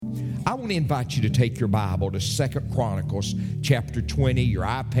I want to invite you to take your Bible to 2 Chronicles chapter 20, your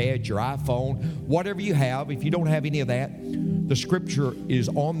iPad, your iPhone, whatever you have. If you don't have any of that, the scripture is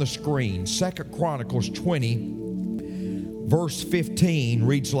on the screen. 2 Chronicles 20, verse 15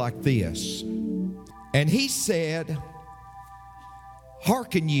 reads like this. And he said,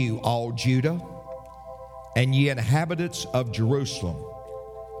 Hearken you, all Judah, and ye inhabitants of Jerusalem.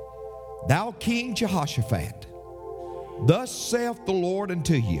 Thou King Jehoshaphat, thus saith the Lord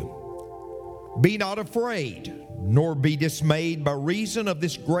unto you, Be not afraid, nor be dismayed by reason of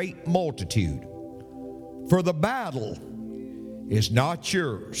this great multitude. For the battle is not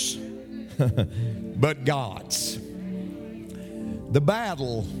yours, but God's. The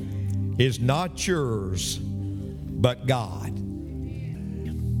battle is not yours, but God.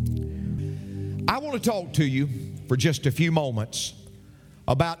 I want to talk to you for just a few moments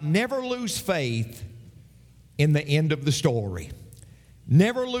about never lose faith in the end of the story.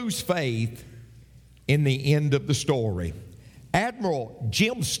 Never lose faith in the end of the story. Admiral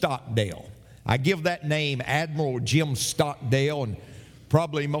Jim Stockdale. I give that name, Admiral Jim Stockdale, and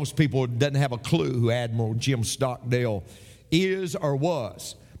probably most people doesn't have a clue who Admiral Jim Stockdale is or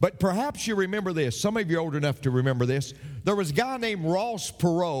was. But perhaps you remember this. Some of you are old enough to remember this. There was a guy named Ross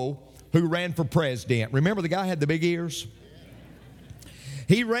Perot who ran for president. Remember the guy had the big ears?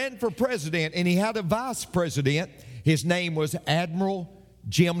 He ran for president, and he had a vice president. His name was Admiral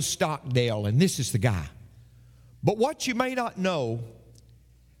Jim Stockdale, and this is the guy. But what you may not know,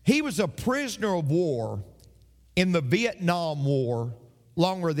 he was a prisoner of war in the Vietnam War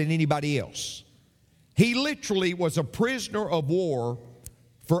longer than anybody else. He literally was a prisoner of war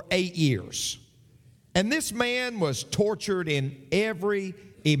for 8 years. And this man was tortured in every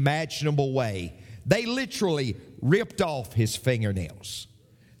imaginable way. They literally ripped off his fingernails.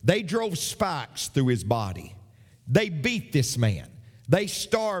 They drove spikes through his body. They beat this man. They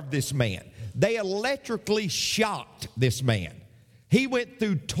starved this man. They electrically shocked this man. He went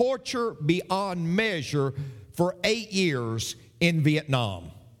through torture beyond measure for 8 years in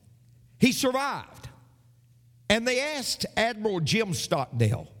Vietnam. He survived. And they asked Admiral Jim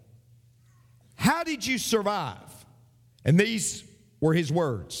Stockdale, how did you survive? And these were his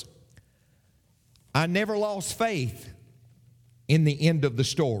words. I never lost faith in the end of the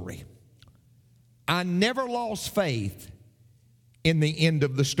story. I never lost faith in the end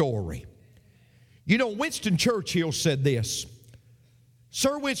of the story. You know, Winston Churchill said this.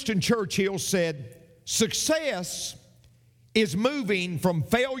 Sir Winston Churchill said, success is moving from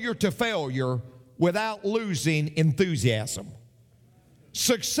failure to failure without losing enthusiasm.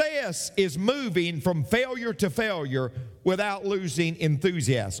 Success is moving from failure to failure without losing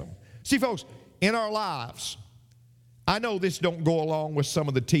enthusiasm. See, folks, in our lives, I know this don't go along with some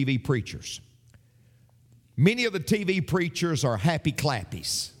of the TV preachers. Many of the TV preachers are happy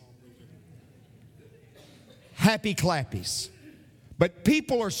clappies. Happy clappies. But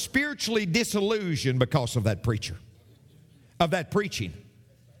people are spiritually disillusioned because of that preacher, of that preaching.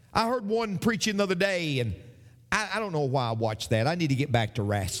 I heard one preaching the other day, and I don't know why I watched that. I need to get back to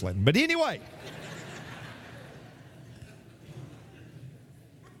wrestling. But anyway,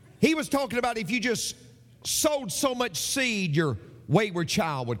 he was talking about if you just sowed so much seed, your wayward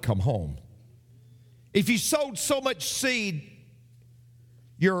child would come home. If you sowed so much seed,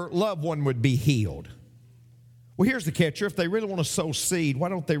 your loved one would be healed. Well, here's the catcher. If they really want to sow seed, why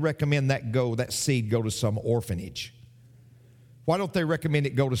don't they recommend that seed go to some orphanage? Why don't they recommend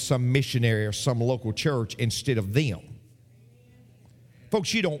it go to some missionary or some local church instead of them?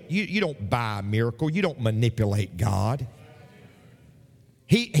 Folks, you don't buy a miracle. You don't manipulate God.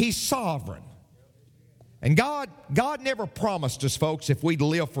 He's sovereign. And God never promised us, folks, if we'd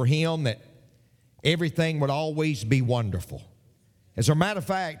live for Him, that everything would always be wonderful. As a matter of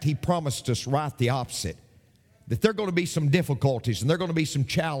fact, He promised us right the opposite. That there are going to be some difficulties and there are going to be some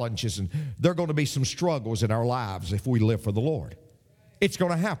challenges and there are going to be some struggles in our lives if we live for the Lord. It's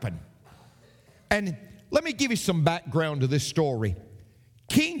going to happen. And let me give you some background to this story.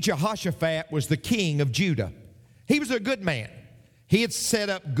 King Jehoshaphat was the king of Judah. He was a good man. He had set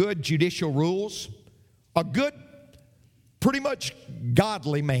up good judicial rules. A good, pretty much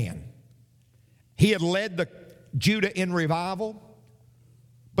godly man. He had led Judah in revival.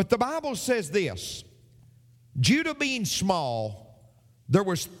 But the Bible says this. Judah being small, there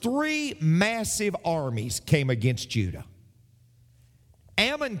was 3 massive armies came against Judah.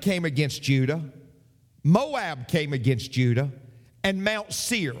 Ammon came against Judah, Moab came against Judah, and Mount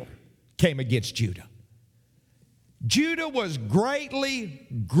Seir came against Judah. Judah was greatly,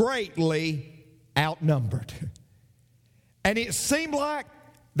 greatly outnumbered. And it seemed like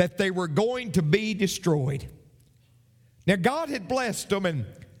that they were going to be destroyed. Now God had blessed them, and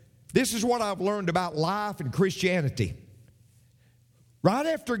This is what I've learned about life and Christianity. Right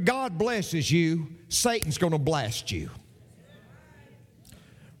after God blesses you, Satan's going to blast you.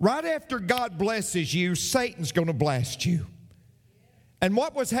 Right after God blesses you, Satan's going to blast you. And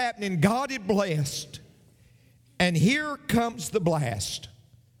what was happening, God had blessed, and here comes the blast.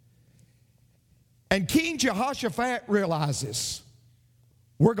 And King Jehoshaphat realizes,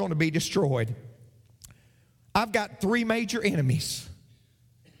 we're going to be destroyed. I've got 3 major enemies.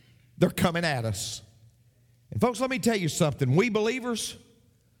 They're coming at us. And folks, let me tell you something. We believers,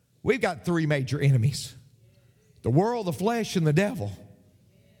 we've got 3 major enemies. The world, the flesh, and the devil.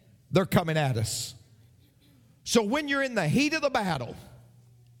 They're coming at us. So when you're in the heat of the battle,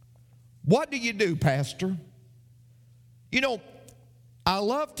 what do you do, Pastor? You know, I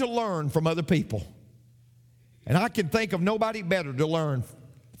love to learn from other people. And I can think of nobody better to learn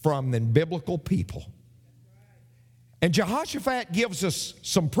from than biblical people. And Jehoshaphat gives us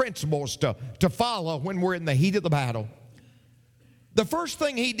some principles to follow when we're in the heat of the battle. The first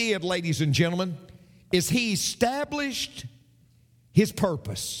thing he did, ladies and gentlemen, is he established his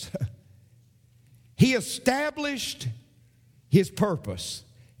purpose. He established his purpose.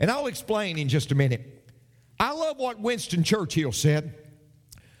 And I'll explain in just a minute. I love what Winston Churchill said.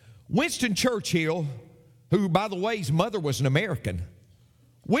 Winston Churchill, who, by the way, his mother was an American.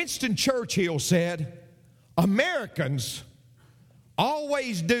 Winston Churchill said, Americans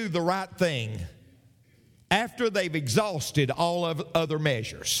always do the right thing after they've exhausted all of other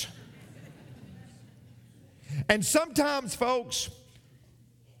measures. And sometimes, folks,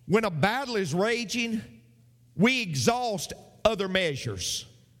 when a battle is raging, we exhaust other measures.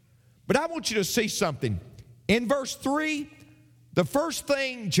 But I want you to see something. In verse 3, the first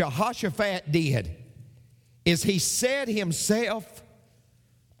thing Jehoshaphat did is he set himself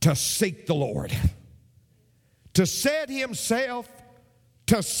to seek the Lord. To set himself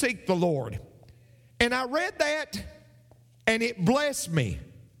to seek the Lord. And I read that and it blessed me.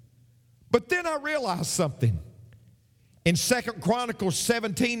 But then I realized something. In 2 Chronicles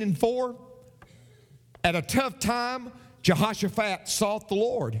 17:4, at a tough time, Jehoshaphat sought the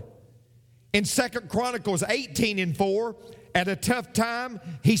Lord. In 2 Chronicles 18:4, at a tough time,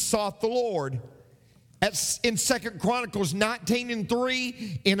 he sought the Lord. In 2 Chronicles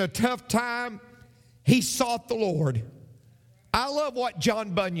 19:3, in a tough time, he sought the Lord. I love what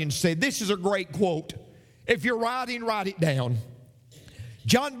John Bunyan said. This is a great quote. If you're writing, write it down.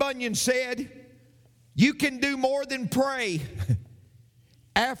 John Bunyan said, you can do more than pray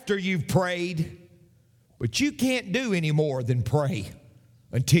after you've prayed, but you can't do any more than pray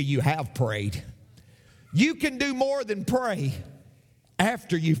until you have prayed. You can do more than pray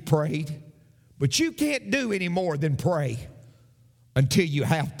after you've prayed, but you can't do any more than pray until you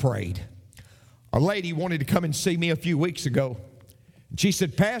have prayed. A lady wanted to come and see me a few weeks ago. She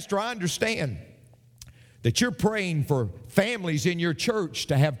said, Pastor, I understand that you're praying for families in your church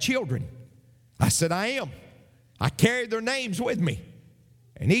to have children. I said, I am. I carry their names with me.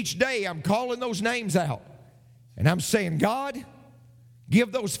 And each day I'm calling those names out. And I'm saying, God,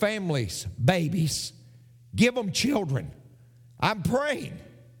 give those families babies. Give them children. I'm praying.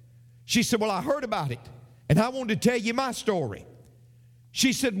 She said, well, I heard about it. And I wanted to tell you my story.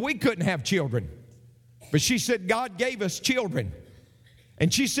 She said, we couldn't have children. But she said, God gave us children.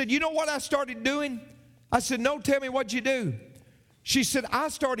 And she said, you know what I started doing? I said, no, tell me what you do. She said, I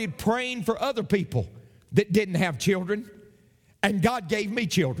started praying for other people that didn't have children, and God gave me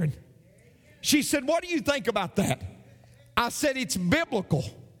children. She said, what do you think about that? I said, it's biblical.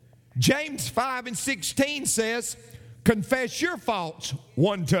 James 5:16 says, confess your faults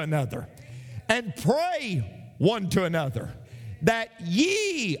one to another, and pray one to another, that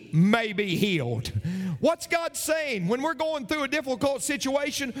ye may be healed. What's God saying? When we're going through a difficult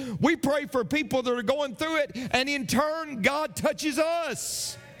situation, we pray for people that are going through it, and in turn, God touches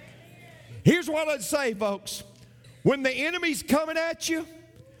us. Here's what I'd say, folks. When the enemy's coming at you,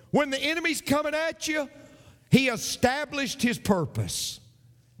 he established his purpose.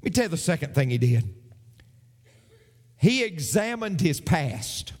 Let me tell you the second thing he did. He examined his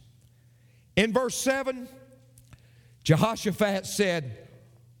past. In verse 7, Jehoshaphat said,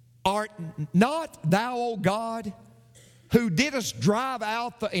 art not thou, O God, who didst drive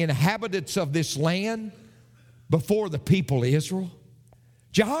out the inhabitants of this land before the people of Israel?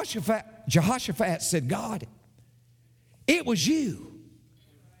 Jehoshaphat said, God, it was you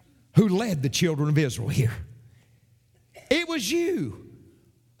who led the children of Israel here. It was you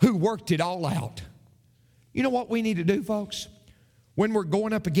who worked it all out. You know what we need to do, folks? When we're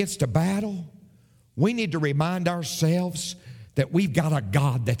going up against a battle, we need to remind ourselves that we've got a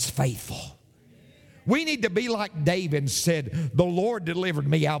God that's faithful. We need to be like David said, the Lord delivered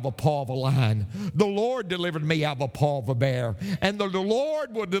me out of the paw of a lion. The Lord delivered me out of the paw of a bear. And the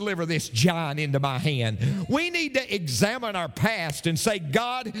Lord will deliver this giant into my hand. We need to examine our past and say,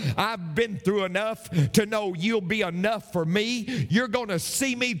 God, I've been through enough to know you'll be enough for me. You're going to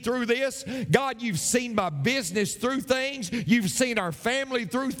see me through this. God, you've seen my business through things. You've seen our family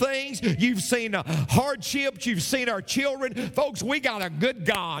through things. You've seen hardships. You've seen our children. Folks, we got a good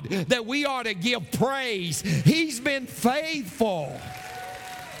God that we ought to give praise. He's been faithful.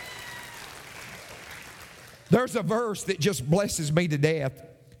 There's a verse that just blesses me to death.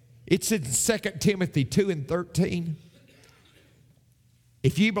 It's in 2 Timothy 2:13.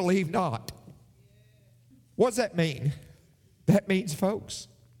 If you believe not. What does that mean? That means, folks,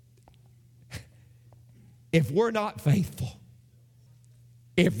 if we're not faithful,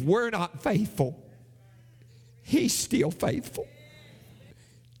 He's still faithful.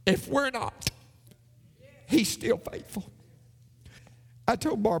 If we're not, He's still faithful. I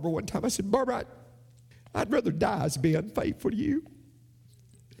told Barbara one time, I said, Barbara, I'd rather die as being unfaithful to you.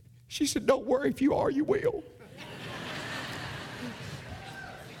 She said, don't worry, if you are, you will.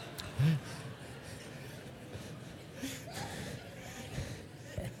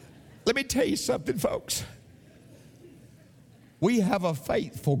 Let me tell you something, folks. We have a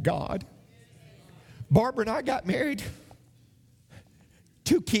faithful God. Barbara and I got married.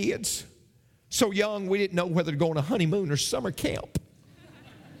 2 kids. So young, we didn't know whether to go on a honeymoon or summer camp.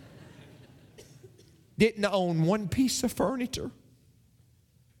 Didn't own one piece of furniture.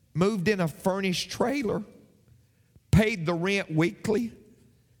 Moved in a furnished trailer. Paid the rent weekly.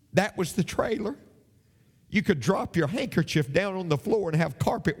 That was the trailer. You could drop your handkerchief down on the floor and have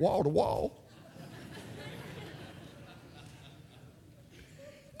carpet wall to wall.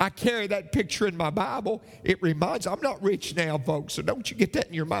 I carry that picture in my Bible. It reminds, I'm not rich now, folks, so don't you get that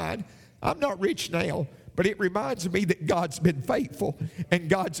in your mind. I'm not rich now, but it reminds me that God's been faithful, and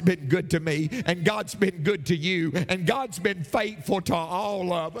God's been good to me, and God's been good to you, and God's been faithful to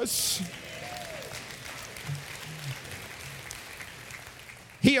all of us.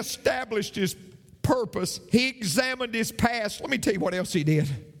 He established His purpose. He examined His past. Let me tell you what else He did.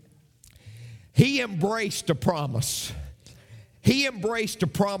 He embraced a promise. He embraced a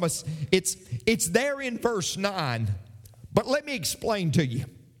promise. It's there in verse 9, but let me explain to you.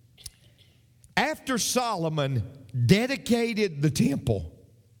 After Solomon dedicated the temple,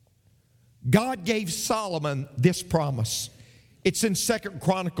 God gave Solomon this promise. It's in 2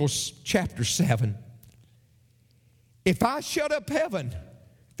 Chronicles chapter 7. If I shut up heaven,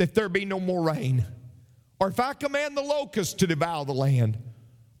 that there be no more rain, or if I command the locusts to devour the land,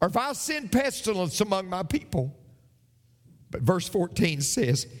 or if I send pestilence among my people. But verse 14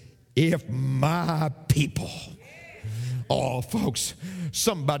 says, if my people. Oh, folks,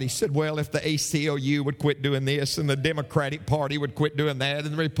 somebody said, well, if the ACLU would quit doing this, and the Democratic Party would quit doing that,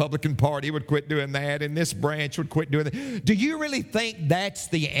 and the Republican Party would quit doing that, and this branch would quit doing that. Do you really think that's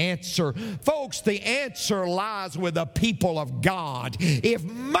the answer? Folks, the answer lies with the people of God. If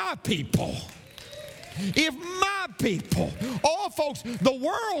my people, oh, folks, the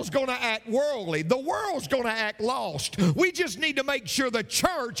world's going to act worldly. The world's going to act lost. We just need to make sure the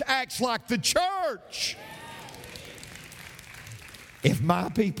church acts like the church. If my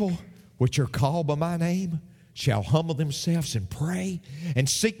people, which are called by my name, shall humble themselves and pray and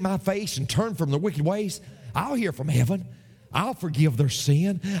seek my face and turn from their wicked ways, I'll hear from heaven. I'll forgive their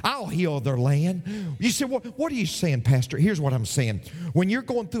sin. I'll heal their land. You say, well, what are you saying, Pastor? Here's what I'm saying. When you're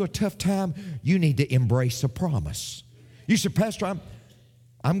going through a tough time, you need to embrace a promise. You say, Pastor,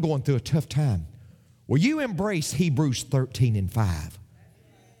 I'm going through a tough time. Well, you embrace Hebrews 13:5.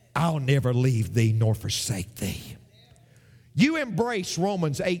 I'll never leave thee nor forsake thee. You embrace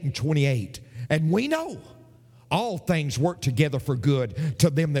Romans 8:28. And we know all things work together for good to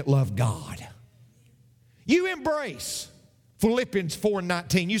them that love God. You embrace Philippians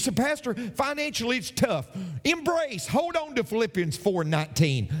 4:19. You say, Pastor, financially it's tough. Embrace, hold on to Philippians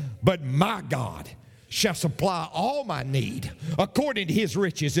 4:19. But my God shall supply all my need according to His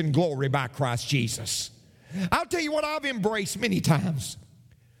riches in glory by Christ Jesus. I'll tell you what I've embraced many times.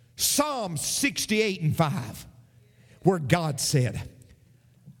 Psalm 68:5, where God said,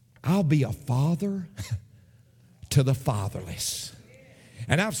 I'll be a father to the fatherless.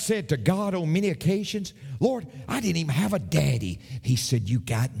 And I've said to God on many occasions, Lord, I didn't even have a daddy. He said, you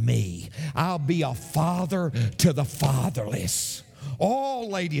got me. I'll be a father to the fatherless. Oh,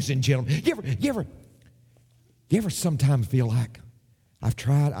 ladies and gentlemen, you ever sometimes feel like I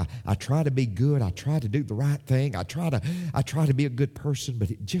try to be good. I try to do the right thing. I try to be a good person,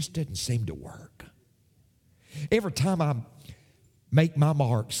 but it just doesn't seem to work. Every time I make my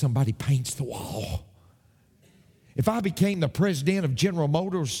mark, somebody paints the wall. If I became the president of General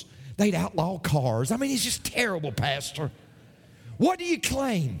Motors, they'd outlaw cars. I mean, it's just terrible, Pastor. What do you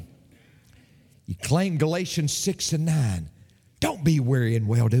claim? You claim Galatians 6 and 9. Don't be weary in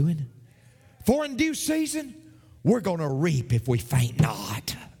well-doing. For in due season, we're going to reap if we faint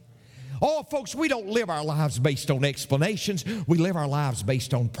not. Oh, folks, we don't live our lives based on explanations. We live our lives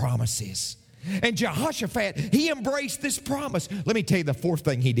based on promises. And Jehoshaphat, he embraced this promise. Let me tell you the fourth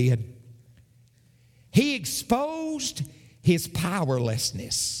thing he did. He exposed his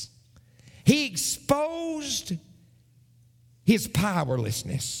powerlessness. He exposed his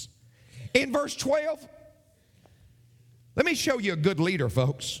powerlessness. In verse 12, let me show you a good leader,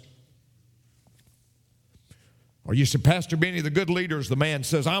 folks. Or you say, Pastor Benny, the good leader is the man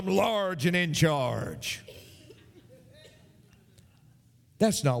says, I'm large and in charge.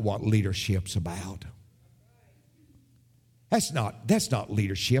 That's not what leadership's about. That's not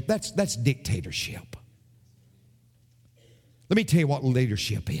leadership. That's dictatorship. Let me tell you what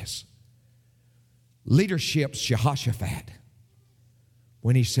leadership is. Leadership's Jehoshaphat.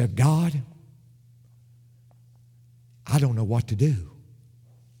 When he said, God, I don't know what to do,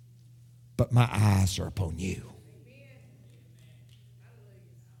 but my eyes are upon you.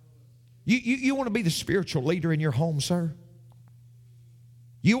 You want to be the spiritual leader in your home, sir?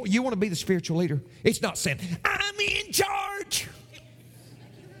 You want to be the spiritual leader? It's not saying, I'm in charge.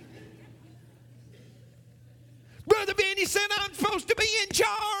 Brother Benny said I'm supposed to be in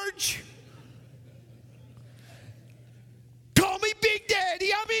charge. Call me Big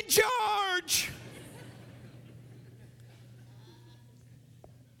Daddy, I'm in charge.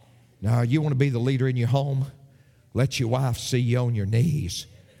 Now, you want to be the leader in your home? Let your wife see you on your knees,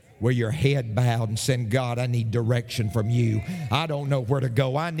 with your head bowed and saying, God, I need direction from you. I don't know where to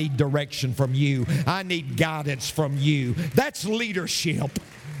go. I need direction from you. I need guidance from you. That's leadership.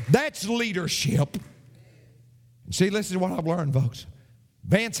 That's leadership. See, listen to what I've learned, folks.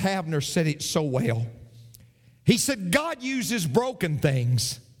 Vance Havner said it so well. He said, God uses broken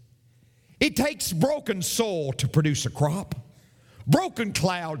things. It takes broken soil to produce a crop, broken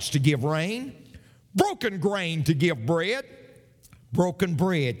clouds to give rain, broken grain to give bread, broken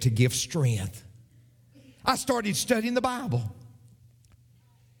bread to give strength. I started studying the Bible,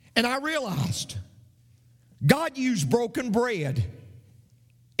 and I realized God used broken bread.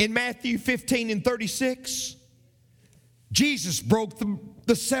 In Matthew 15 and 36, Jesus broke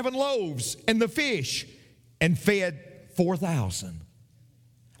the 7 loaves and the fish and fed 4,000.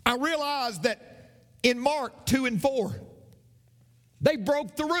 I realized that in Mark 2 and 4, they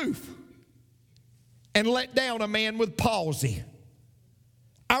broke the roof and let down a man with palsy.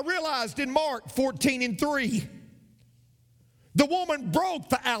 I realized in Mark 14 and 3, the woman broke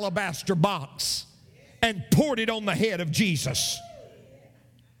the alabaster box and poured it on the head of Jesus.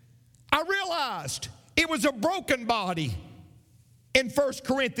 I realized it was a broken body in 1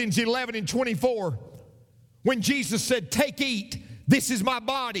 Corinthians 11 and 24 when Jesus said, take, eat, this is my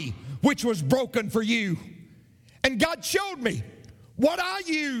body, which was broken for you. And God showed me what I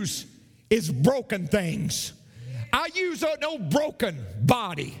use is broken things. I use an old broken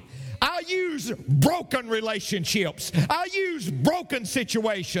body. I use broken relationships. I use broken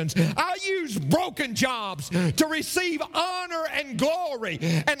situations. I use broken jobs to receive honor and glory.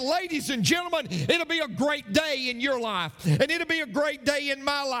 And ladies and gentlemen, it'll be a great day in your life. And it'll be a great day in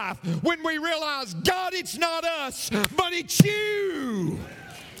my life when we realize, God, it's not us, but it's you.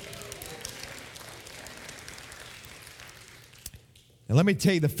 And let me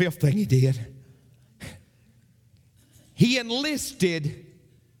tell you the fifth thing he did. He enlisted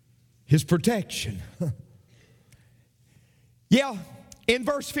his protection. Yeah, in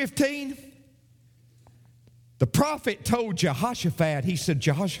verse 15, the prophet told Jehoshaphat, he said,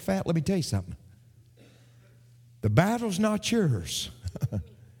 Jehoshaphat, let me tell you something. The battle's not yours,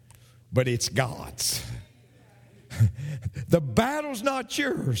 but it's God's. The battle's not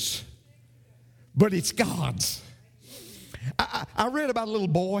yours, but it's God's. I read about a little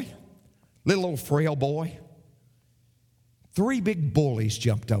boy, little old frail boy. 3 big bullies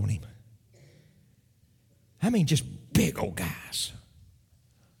jumped on him. I mean, just big old guys.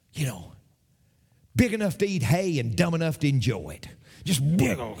 You know, big enough to eat hay and dumb enough to enjoy it. Just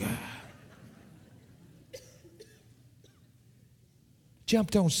big old guy.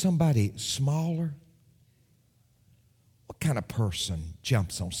 Jumped on somebody smaller. What kind of person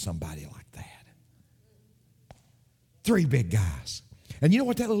jumps on somebody like that? 3 big guys. And you know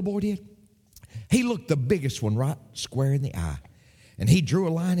what that little boy did? He looked the biggest one right square in the eye. And he drew a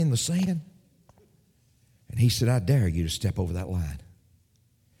line in the sand. And he said, I dare you to step over that line.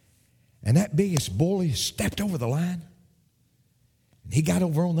 And that biggest bully stepped over the line. And he got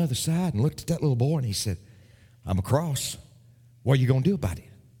over on the other side and looked at that little boy and he said, I'm across. What are you going to do about it?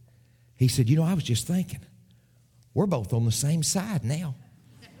 He said, I was just thinking, we're both on the same side now.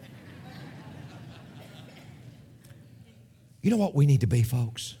 You know what we need to be,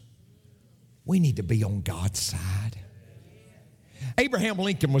 folks? We need to be on God's side. Abraham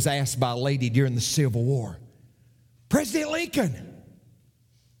Lincoln was asked by a lady during the Civil War, President Lincoln,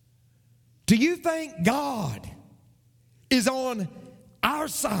 do you think God is on our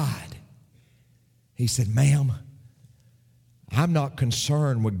side? He said, ma'am, I'm not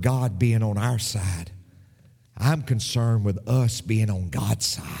concerned with God being on our side. I'm concerned with us being on God's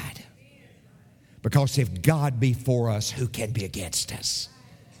side. Because if God be for us, who can be against us?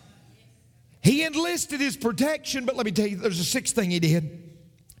 He enlisted his protection, but let me tell you, there's a sixth thing he did.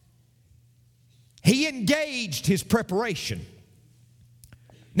 He engaged his preparation.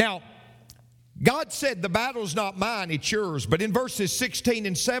 Now, God said the battle's not mine, it's yours. But in verses 16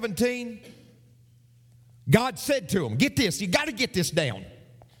 and 17, God said to him, get this, you got to get this down.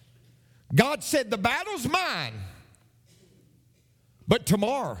 God said, the battle's mine, but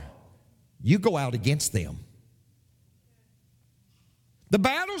tomorrow you go out against them. The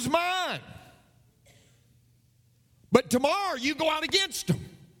battle's mine, but tomorrow you go out against them.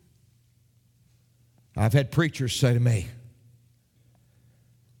 I've had preachers say to me,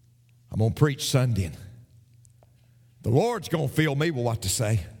 I'm going to preach Sunday, and the Lord's going to fill me with what to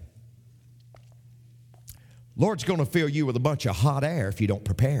say. Lord's going to fill you with a bunch of hot air if you don't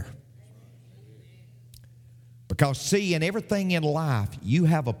prepare. Because, see, in everything in life, you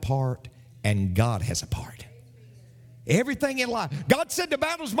have a part and God has a part. Everything in life. God said the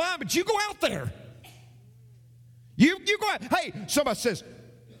battle's mine, but you go out there. You go out. Hey, somebody says,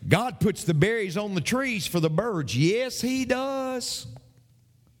 God puts the berries on the trees for the birds. Yes, He does.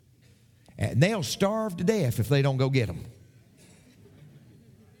 And they'll starve to death if they don't go get them.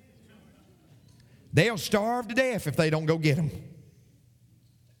 They'll starve to death if they don't go get them.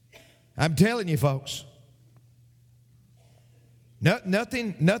 I'm telling you, folks.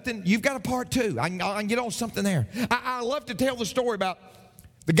 Nothing. You've got a part too. I can get on something there. I love to tell the story about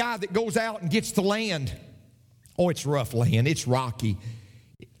the guy that goes out and gets the land. Oh, it's rough land. It's rocky.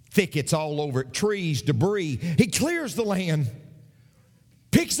 Thickets all over it. Trees, debris. He clears the land.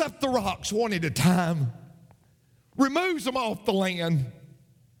 Picks up the rocks one at a time. Removes them off the land.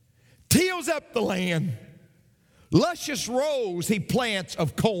 Tills up the land. Luscious rows he plants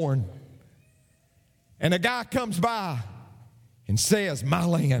of corn. And a guy comes by and says, my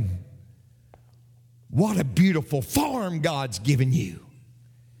land, what a beautiful farm God's given you.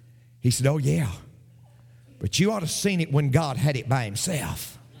 He said, oh yeah, but you ought to have seen it when God had it by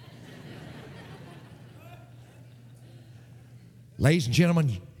Himself. Ladies and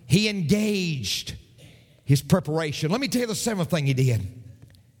gentlemen, he engaged his preparation. Let me tell you the seventh thing he did.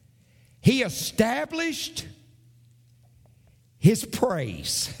 He established his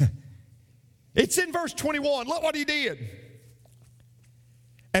praise. It's in verse 21. Look what he did.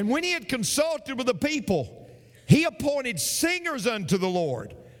 And when he had consulted with the people, he appointed singers unto the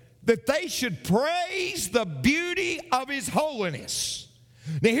Lord, that they should praise the beauty of His holiness.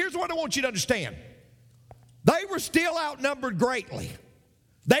 Now here's what I want you to understand. They were still outnumbered greatly.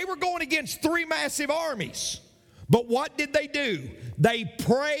 They were going against three massive armies. But what did they do? They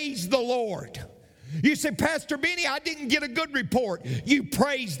praised the Lord. You say, Pastor Benny, I didn't get a good report. You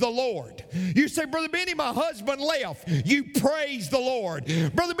praise the Lord. You say, Brother Benny, my husband left. You praise the Lord.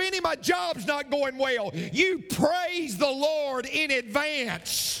 Brother Benny, my job's not going well. You praise the Lord in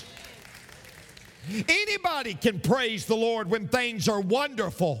advance. Anybody can praise the Lord when things are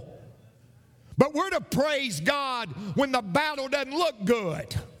wonderful. But we're to praise God when the battle doesn't look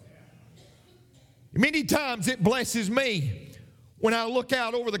good. Many times it blesses me when I look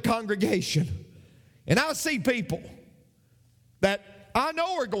out over the congregation and I see people that I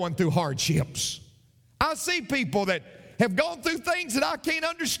know are going through hardships. I see people that have gone through things that I can't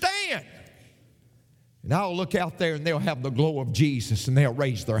understand. And I'll look out there and they'll have the glow of Jesus and they'll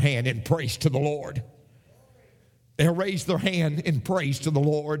raise their hand in praise to the Lord. They'll raise their hand in praise to the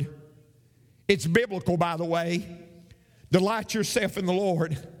Lord. It's biblical, by the way. Delight yourself in the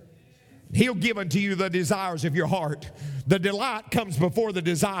Lord. He'll give unto you the desires of your heart. The delight comes before the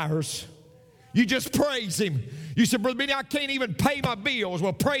desires. You just praise Him. You say, Brother Benny, I can't even pay my bills.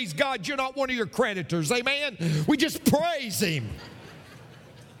 Well, praise God, you're not one of your creditors. Amen? We just praise Him.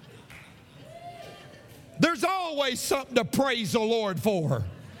 There's always something to praise the Lord for.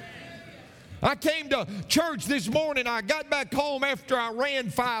 I came to church this morning. I got back home after I ran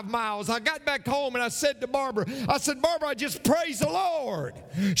 5 miles. I got back home and I said to Barbara, Barbara, I just praise the Lord.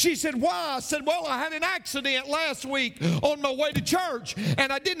 She said, why? I said, well, I had an accident last week on my way to church,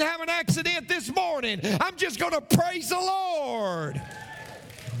 and I didn't have an accident this morning. I'm just going to praise the Lord.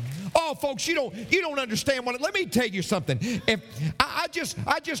 Oh, folks, you don't understand what. Let me tell you something. If I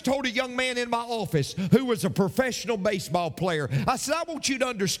just told a young man in my office who was a professional baseball player. I said, I want you to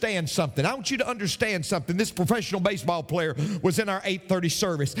understand something. I want you to understand something. This professional baseball player was in our 8:30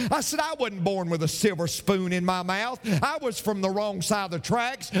 service. I said, I wasn't born with a silver spoon in my mouth. I was from the wrong side of the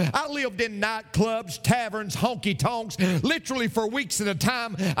tracks. I lived in nightclubs, taverns, honky tonks. Literally for weeks at a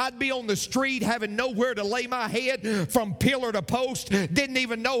time, I'd be on the street having nowhere to lay my head from pillar to post. Didn't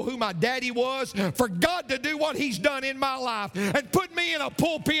even know who my daddy was. For God to do what He's done in my life and put me in a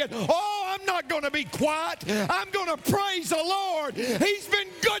pulpit, oh, I'm not going to be quiet. I'm going to praise the Lord. He's been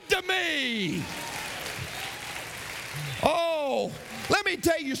good to me. Oh, let me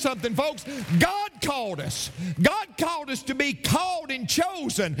tell you something, folks. God called us. God called us to be called and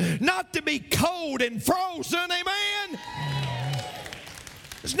chosen, not to be cold and frozen. Amen?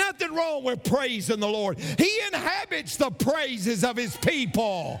 There's nothing wrong with praising the Lord. He inhabits the praises of His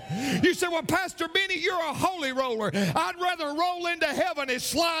people. You say, well, Pastor Benny, you're a holy roller. I'd rather roll into heaven and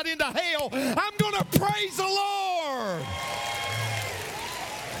slide into hell. I'm going to praise the Lord.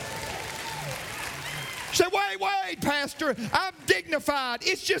 You say, wait, Pastor, I'm dignified.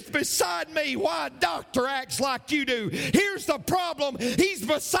 It's just beside me why a doctor acts like you do. Here's the problem. He's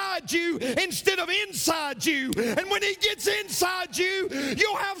beside you instead of inside you. And when He gets inside you,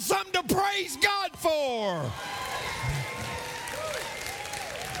 you'll have something to praise God for.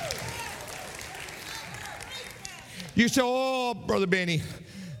 You say, oh, Brother Benny,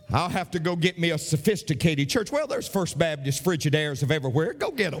 I'll have to go get me a sophisticated church. Well, there's First Baptist Frigidaires of everywhere.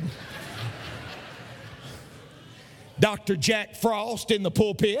 Go get them. Dr. Jack Frost in the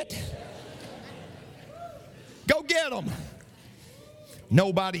pulpit. Go get them.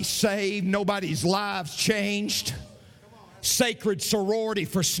 Nobody's saved. Nobody's lives changed. Sacred sorority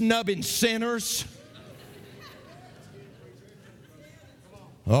for snubbing sinners.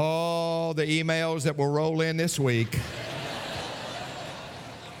 Oh, the emails that will roll in this week.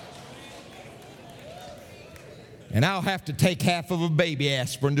 And I'll have to take half of a baby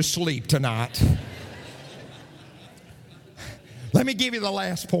aspirin to sleep tonight. Let me give you the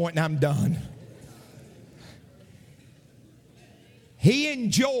last point and I'm done. He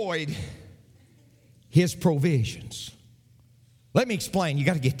enjoyed His provisions. Let me explain. You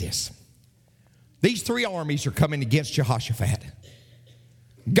got to get this. These 3 armies are coming against Jehoshaphat.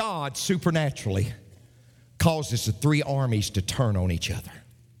 God supernaturally causes the 3 armies to turn on each other.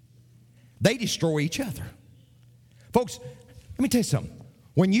 They destroy each other. Folks, let me tell you something.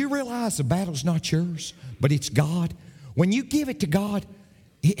 When you realize the battle's not yours, but it's God, when you give it to God,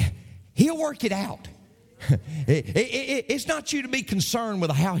 He'll work it out. It's not you to be concerned with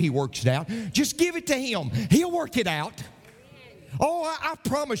how He works it out. Just give it to Him. He'll work it out. Oh, I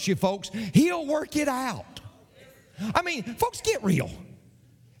promise you, folks, He'll work it out. I mean, folks, get real.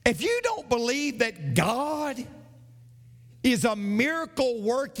 If you don't believe that God is a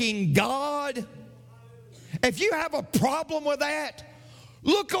miracle-working God, if you have a problem with that,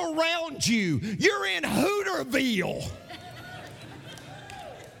 look around you. You're in Hooterville.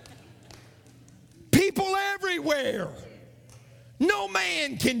 People everywhere. No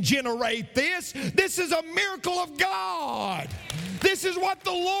man can generate this. This is a miracle of God. This is what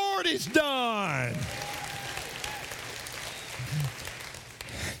the Lord has done.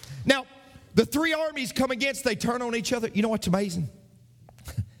 Now, the 3 armies come against, they turn on each other. You know what's amazing?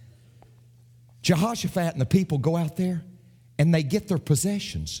 Jehoshaphat and the people go out there and they get their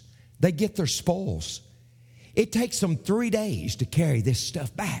possessions. They get their spoils. It takes them 3 days to carry this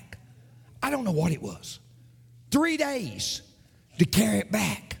stuff back. I don't know what it was. 3 days to carry it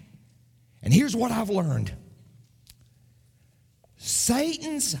back. And here's what I've learned.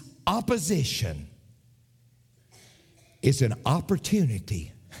 Satan's opposition is an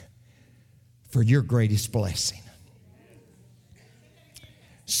opportunity for your greatest blessing.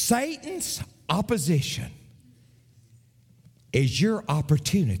 Satan's opposition is your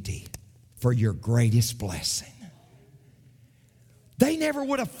opportunity for your greatest blessing. They never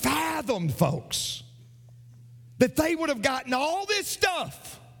would have fathomed, folks, that they would have gotten all this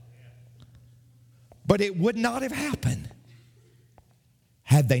stuff. But it would not have happened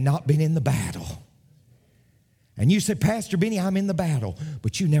had they not been in the battle. And you say, Pastor Benny, I'm in the battle.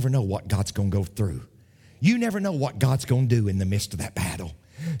 But you never know what God's going to go through. You never know what God's going to do in the midst of that battle.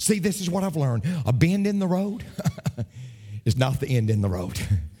 See, this is what I've learned. A bend in the road is not the end in the road.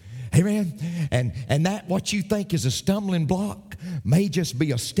 Amen. And that what you think is a stumbling block may just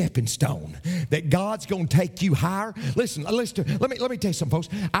be a stepping stone. That God's going to take you higher. Listen, let me tell you something, folks.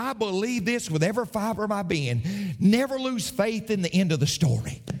 I believe this with every fiber of my being. Never lose faith in the end of the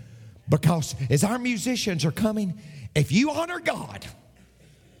story. Because as our musicians are coming, if you honor God,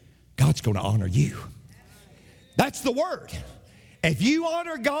 God's going to honor you. That's the word. If you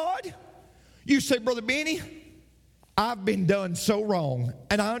honor God, you say, Brother Benny, I've been done so wrong,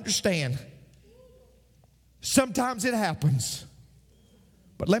 and I understand. Sometimes it happens.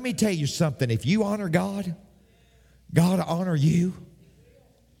 But let me tell you something. If you honor God, God will honor you.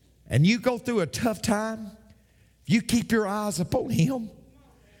 And you go through a tough time, if you keep your eyes upon Him,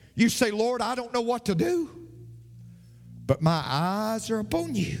 you say, Lord, I don't know what to do, but my eyes are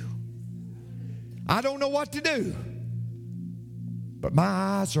upon you. I don't know what to do, but my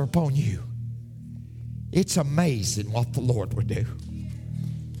eyes are upon you. It's amazing what the Lord would do.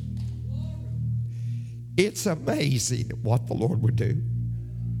 It's amazing what the Lord would do.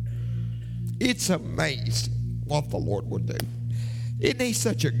 It's amazing what the Lord would do. Isn't He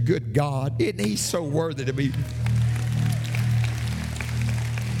such a good God? Isn't He so worthy to be?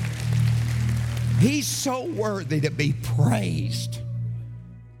 He's so worthy to be praised.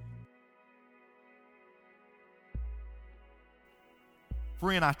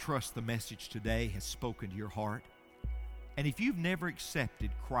 Friend, I trust the message today has spoken to your heart. And if you've never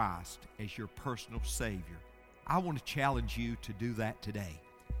accepted Christ as your personal Savior, I want to challenge you to do that today.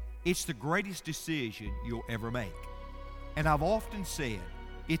 It's the greatest decision you'll ever make. And I've often said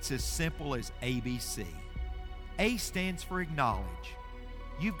it's as simple as ABC. A stands for acknowledge.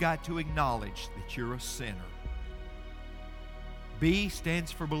 You've got to acknowledge that you're a sinner. B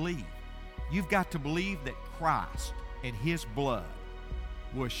stands for believe. You've got to believe that Christ and His blood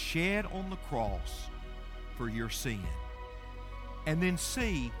was shed on the cross for your sin. And then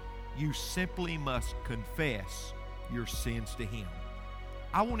C, you simply must confess your sins to Him.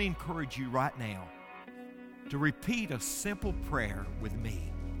 I want to encourage you right now to repeat a simple prayer with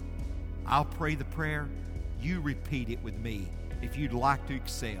me. I'll pray the prayer. You repeat it with me if you'd like to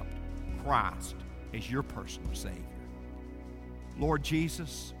accept Christ as your personal Savior. Lord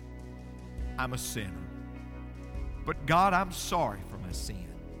Jesus, I'm a sinner. But God, I'm sorry for my sin.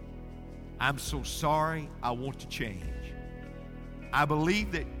 I'm so sorry. I want to change. I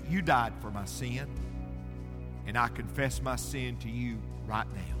believe that you died for my sin, and I confess my sin to you right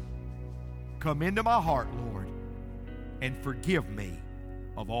now. Come into my heart, Lord, and forgive me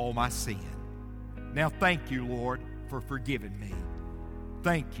of all my sin. Now thank you, Lord, for forgiving me.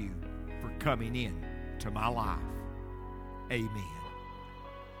 Thank you for coming in to my life. Amen.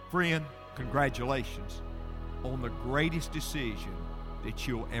 Friend, congratulations on the greatest decision that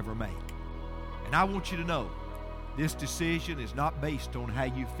you'll ever make. And I want you to know, this decision is not based on how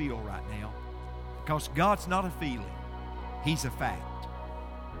you feel right now, because God's not a feeling. He's a fact.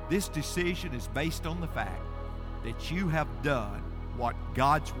 This decision is based on the fact that you have done what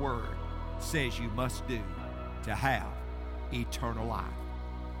God's Word says you must do to have eternal life.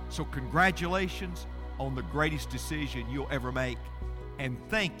 So congratulations on the greatest decision you'll ever make, and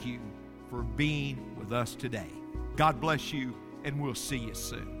thank you for being with us today. God bless you, and we'll see you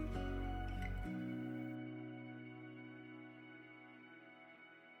soon.